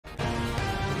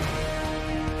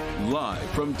Live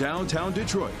from downtown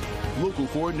Detroit, Local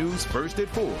 4 News First at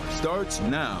 4 starts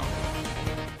now.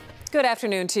 Good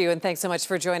afternoon to you, and thanks so much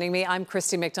for joining me. I'm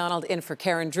Christy McDonald in for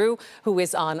Karen Drew, who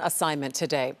is on assignment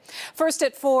today. First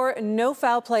at 4, no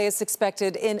foul play is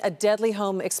expected in a deadly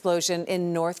home explosion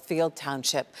in Northfield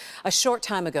Township. A short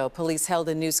time ago, police held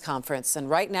a news conference, and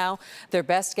right now, their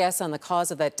best guess on the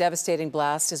cause of that devastating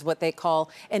blast is what they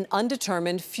call an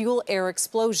undetermined fuel-air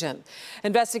explosion.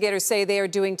 Investigators say they are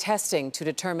doing testing to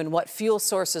determine what fuel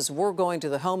sources were going to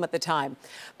the home at the time.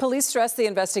 Police stress the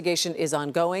investigation is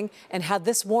ongoing and had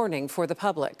this warning for the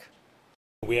public.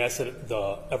 We ask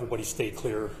that everybody stay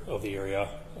clear of the area.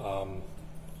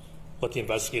 Let the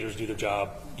investigators do their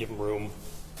job, give them room.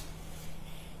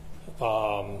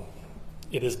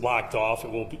 It is blocked off. It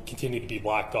will continue to be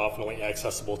blocked off and only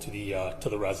accessible to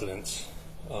the residents.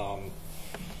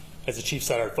 As the chief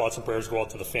said, our thoughts and prayers go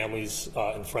out to the families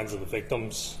and friends of the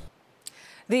victims.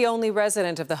 The only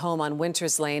resident of the home on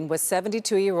Winters Lane was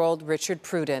 72-year-old Richard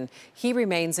Pruden. He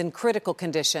remains in critical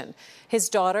condition. His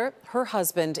daughter, her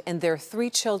husband, and their 3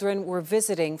 children were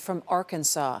visiting from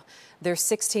Arkansas. Their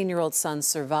 16-year-old son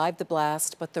survived the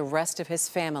blast, but the rest of his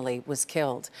family was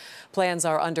killed. Plans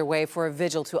are underway for a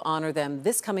vigil to honor them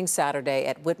this coming Saturday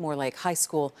at Whitmore Lake High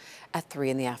School at 3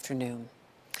 in the afternoon.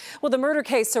 Well, the murder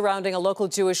case surrounding a local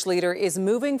Jewish leader is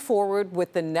moving forward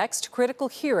with the next critical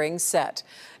hearing set.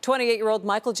 28-year-old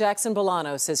Michael Jackson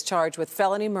Bolanos is charged with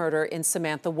felony murder in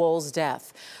Samantha Wohl's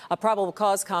death. A probable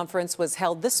cause conference was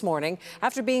held this morning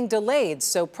after being delayed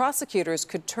so prosecutors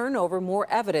could turn over more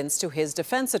evidence to his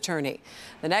defense attorney.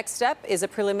 The next step is a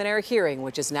preliminary hearing,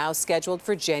 which is now scheduled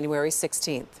for January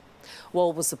 16th.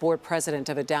 Wohl was the board president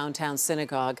of a downtown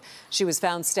synagogue. She was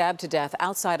found stabbed to death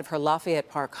outside of her Lafayette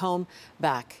Park home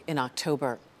back in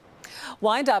October.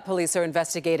 Wyandotte police are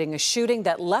investigating a shooting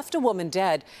that left a woman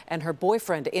dead and her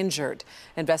boyfriend injured.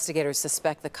 Investigators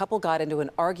suspect the couple got into an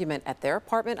argument at their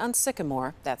apartment on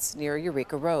Sycamore, that's near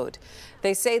Eureka Road.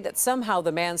 They say that somehow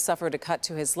the man suffered a cut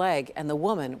to his leg and the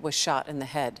woman was shot in the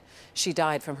head. She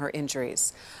died from her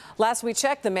injuries. Last we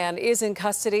checked, the man is in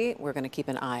custody. We're going to keep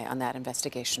an eye on that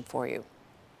investigation for you.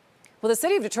 Well, the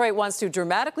city of Detroit wants to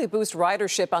dramatically boost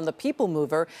ridership on the People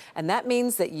Mover, and that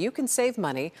means that you can save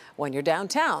money when you're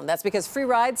downtown. That's because free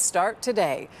rides start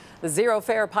today. The Zero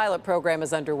Fare pilot program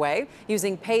is underway,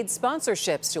 using paid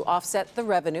sponsorships to offset the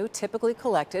revenue typically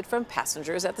collected from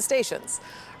passengers at the stations.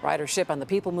 Ridership on the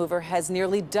People Mover has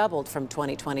nearly doubled from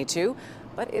 2022,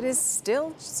 but it is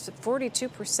still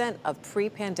 42% of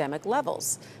pre-pandemic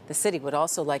levels. The city would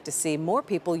also like to see more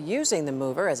people using the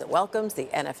mover as it welcomes the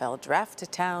NFL draft to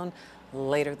town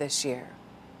later this year.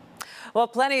 Well,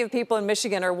 plenty of people in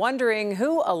Michigan are wondering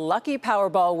who a lucky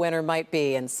Powerball winner might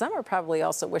be, and some are probably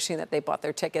also wishing that they bought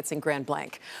their tickets in Grand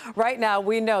Blanc. Right now,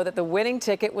 we know that the winning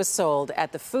ticket was sold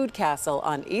at the Food Castle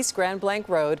on East Grand Blanc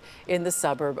Road in the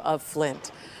suburb of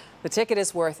Flint. The ticket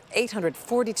is worth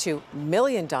 $842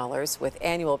 million with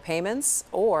annual payments,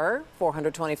 or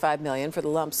 $425 million for the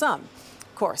lump sum.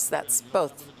 Of course, that's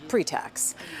both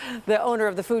pre-tax. The owner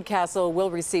of the Food Castle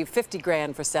will receive $50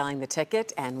 grand for selling the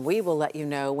ticket, and we will let you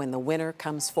know when the winner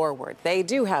comes forward. They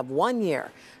do have 1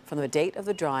 year from the date of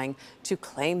the drawing to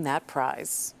claim that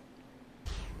prize.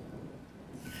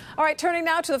 All right, turning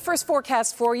now to the first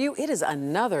forecast for you. It is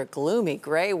another gloomy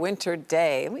gray winter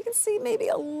day, and we can see maybe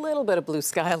a little bit of blue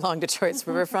sky along Detroit's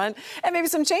riverfront, and maybe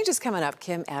some changes coming up.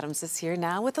 Kim Adams is here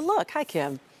now with a look. Hi,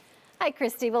 Kim. Hi,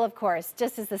 Christy. Well, of course,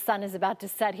 just as the sun is about to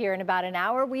set here in about an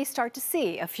hour, we start to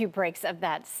see a few breaks of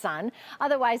that sun.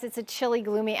 Otherwise, it's a chilly,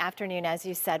 gloomy afternoon, as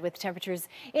you said, with temperatures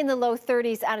in the low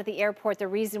 30s out of the airport. The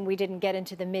reason we didn't get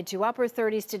into the mid to upper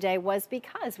 30s today was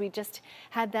because we just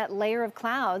had that layer of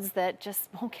clouds that just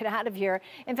won't get out of here.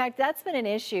 In fact, that's been an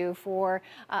issue for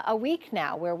a week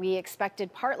now, where we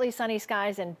expected partly sunny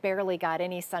skies and barely got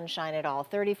any sunshine at all.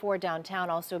 34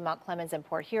 downtown, also in Mount Clemens and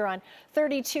Port Huron,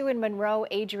 32 in Monroe,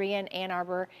 Adrian, Ann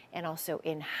Arbor, and also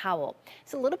in Howell.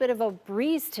 It's a little bit of a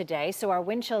breeze today, so our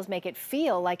wind chills make it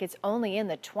feel like it's only in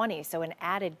the 20s, so an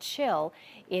added chill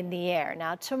in the air.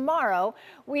 Now tomorrow,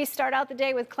 we start out the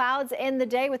day with clouds, end the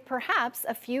day with perhaps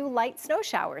a few light snow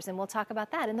showers, and we'll talk about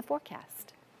that in the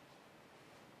forecast.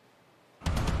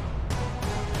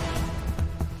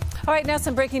 All right, now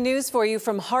some breaking news for you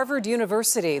from Harvard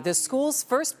University. The school's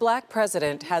first black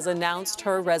president has announced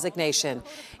her resignation.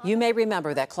 You may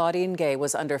remember that Claudine Gay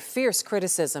was under fierce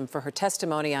criticism for her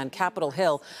testimony on Capitol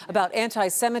Hill about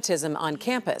anti-Semitism on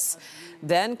campus.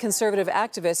 Then conservative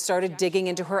activists started digging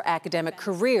into her academic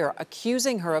career,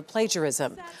 accusing her of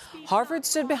plagiarism. Harvard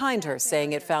stood behind her,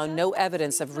 saying it found no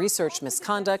evidence of research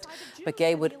misconduct, but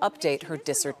Gay would update her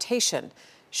dissertation.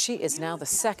 She is now the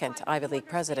second Ivy League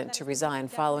president to resign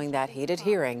following that heated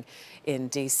hearing in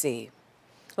D.C.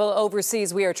 Well,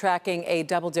 overseas, we are tracking a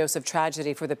double dose of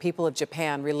tragedy for the people of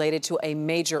Japan related to a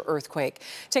major earthquake.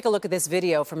 Take a look at this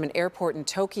video from an airport in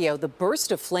Tokyo. The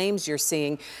burst of flames you're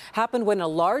seeing happened when a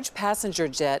large passenger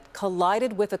jet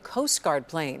collided with a Coast Guard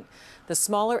plane. The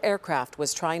smaller aircraft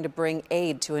was trying to bring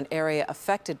aid to an area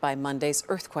affected by Monday's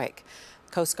earthquake.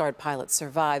 Coast Guard pilots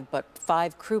survived, but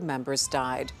 5 crew members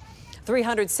died.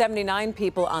 379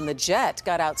 people on the jet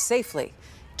got out safely.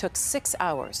 It took 6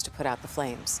 hours to put out the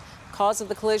flames. Cause of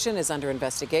the collision is under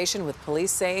investigation, with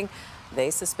police saying they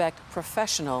suspect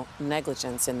professional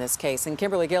negligence in this case. And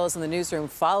Kimberly Gill is in the newsroom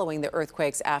following the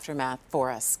earthquake's aftermath for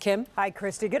us. Kim? Hi,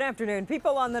 Christy. Good afternoon.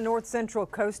 People on the north central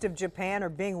coast of Japan are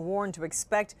being warned to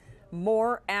expect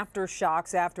more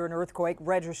aftershocks after an earthquake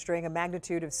registering a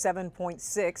magnitude of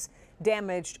 7.6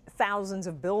 damaged thousands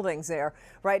of buildings there.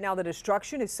 Right now, the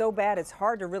destruction is so bad it's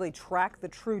hard to really track the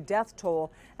true death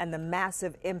toll and the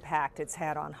massive impact it's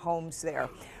had on homes there.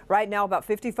 Right now, about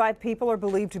 55 people are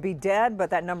believed to be dead,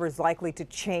 but that number is likely to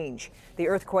change. The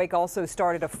earthquake also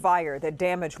started a fire that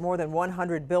damaged more than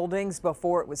 100 buildings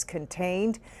before it was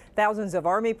contained. Thousands of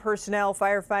Army personnel,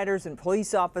 firefighters, and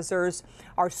police officers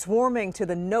are swarming to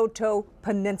the Noto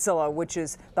Peninsula, which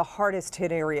is the hardest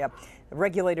hit area.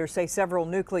 Regulators say several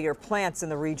nuclear plants in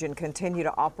the region continue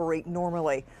to operate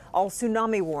normally. All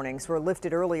tsunami warnings were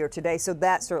lifted earlier today, so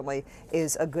that certainly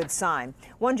is a good sign.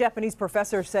 One Japanese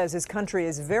professor says his country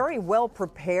is very well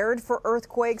prepared for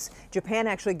earthquakes. Japan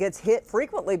actually gets hit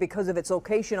frequently because of its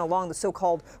location along the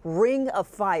so-called Ring of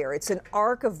Fire. It's an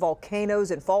arc of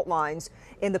volcanoes and fault lines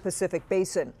in the Pacific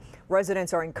Basin.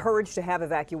 Residents are encouraged to have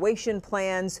evacuation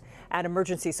plans and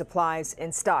emergency supplies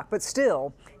in stock. But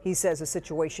still, he says the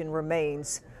situation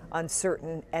remains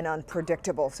uncertain and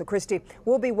unpredictable. So, Christy,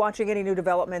 we'll be watching any new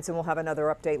developments, and we'll have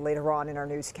another update later on in our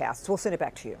newscasts. We'll send it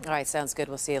back to you. All right, sounds good.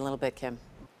 We'll see you in a little bit, Kim.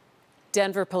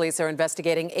 Denver police are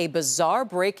investigating a bizarre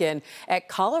break-in at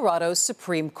Colorado's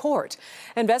Supreme Court.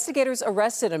 Investigators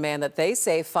arrested a man that they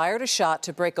say fired a shot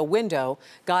to break a window,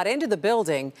 got into the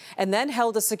building, and then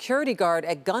held a security guard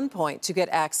at gunpoint to get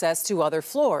access to other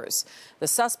floors. The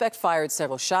suspect fired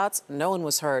several shots. No one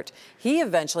was hurt. He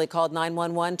eventually called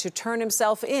 911 to turn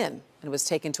himself in and was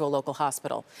taken to a local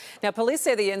hospital. Now, police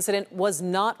say the incident was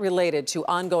not related to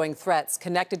ongoing threats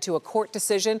connected to a court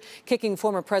decision kicking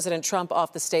former President Trump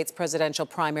off the state's presidential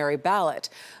primary ballot.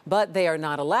 But they are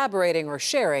not elaborating or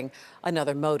sharing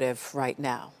another motive right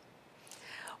now.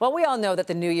 Well, we all know that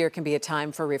the new year can be a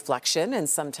time for reflection and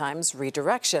sometimes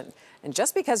redirection. And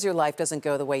just because your life doesn't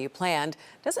go the way you planned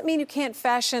doesn't mean you can't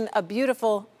fashion a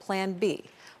beautiful plan B.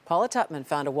 Paula Tutman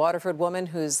found a Waterford woman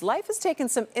whose life has taken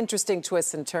some interesting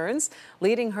twists and turns,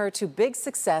 leading her to big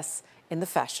success in the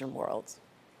fashion world.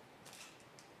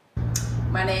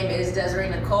 My name is Desiree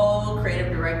Nicole,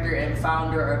 creative director and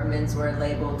founder of menswear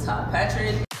label Todd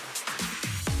Patrick.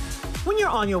 When you're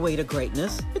on your way to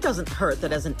greatness, it doesn't hurt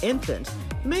that as an infant,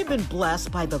 you may have been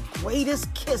blessed by the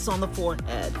greatest kiss on the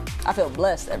forehead. I feel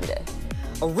blessed every day.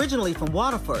 Originally from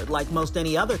Waterford, like most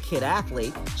any other kid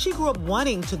athlete, she grew up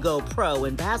wanting to go pro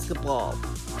in basketball.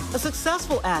 A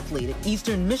successful athlete at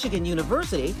Eastern Michigan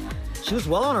University, she was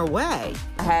well on her way.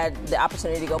 I had the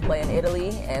opportunity to go play in Italy,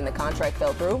 and the contract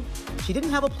fell through. She didn't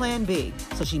have a plan B,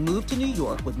 so she moved to New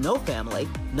York with no family,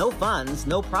 no funds,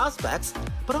 no prospects,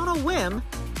 but on a whim,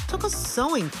 took a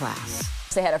sewing class.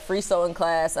 They had a free sewing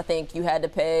class. I think you had to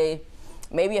pay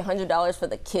maybe $100 for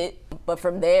the kit, but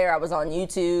from there I was on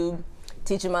YouTube,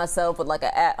 teaching myself with like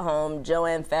an at-home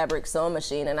Joann fabric sewing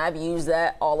machine, and I've used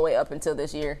that all the way up until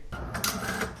this year.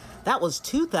 That was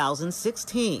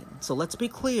 2016, so let's be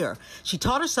clear. She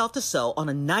taught herself to sew on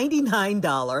a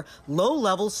 $99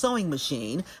 low-level sewing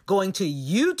machine, going to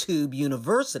YouTube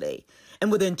University,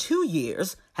 and within 2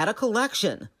 years had a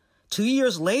collection. 2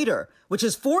 years later, which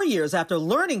is 4 years after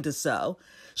learning to sew,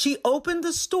 she opened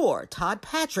the store, Todd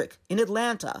Patrick, in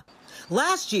Atlanta.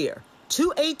 Last year,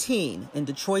 218 in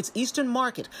Detroit's Eastern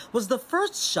Market was the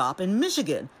first shop in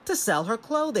Michigan to sell her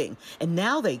clothing, and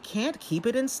now they can't keep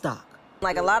it in stock.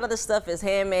 Like, a lot of the stuff is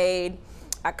handmade.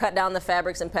 I cut down the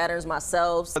fabrics and patterns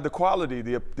myself. The quality,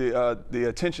 the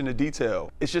attention to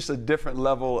detail, it's just a different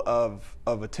level of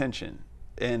attention.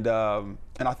 And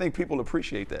I think people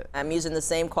appreciate that. I'm using the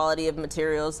same quality of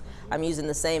materials. I'm using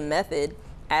the same method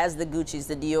as the Gucci's,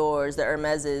 the Dior's, the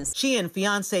Hermes's. She and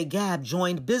fiancé Gab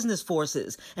joined business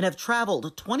forces and have traveled to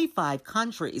 25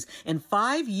 countries in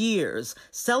 5 years,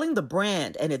 selling the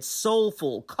brand and its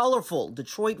soulful, colorful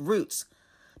Detroit roots.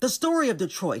 The story of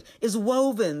Detroit is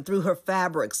woven through her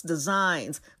fabrics,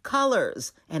 designs,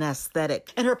 colors, and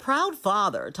aesthetic. And her proud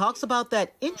father talks about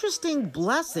that interesting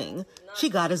blessing she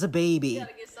got as a baby.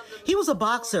 He was a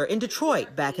boxer in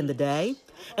Detroit back in the day.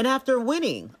 And after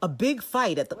winning a big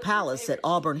fight at the Palace at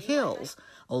Auburn Hills,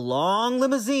 a long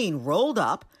limousine rolled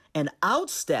up and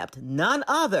outstepped none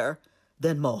other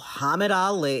than Muhammad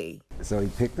Ali. So he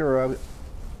picked her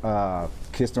up,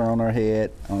 kissed her on her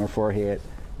head, on her forehead,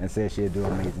 and said she'd do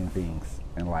amazing things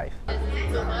in life.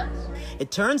 It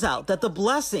turns out that the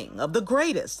blessing of the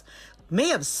greatest may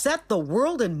have set the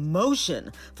world in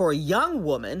motion for a young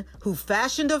woman who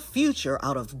fashioned a future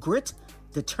out of grit,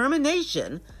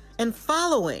 determination, and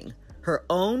following her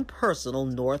own personal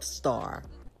North Star.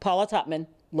 Paula Topman,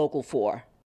 Local 4.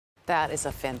 That is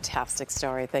a fantastic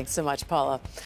story. Thanks so much, Paula.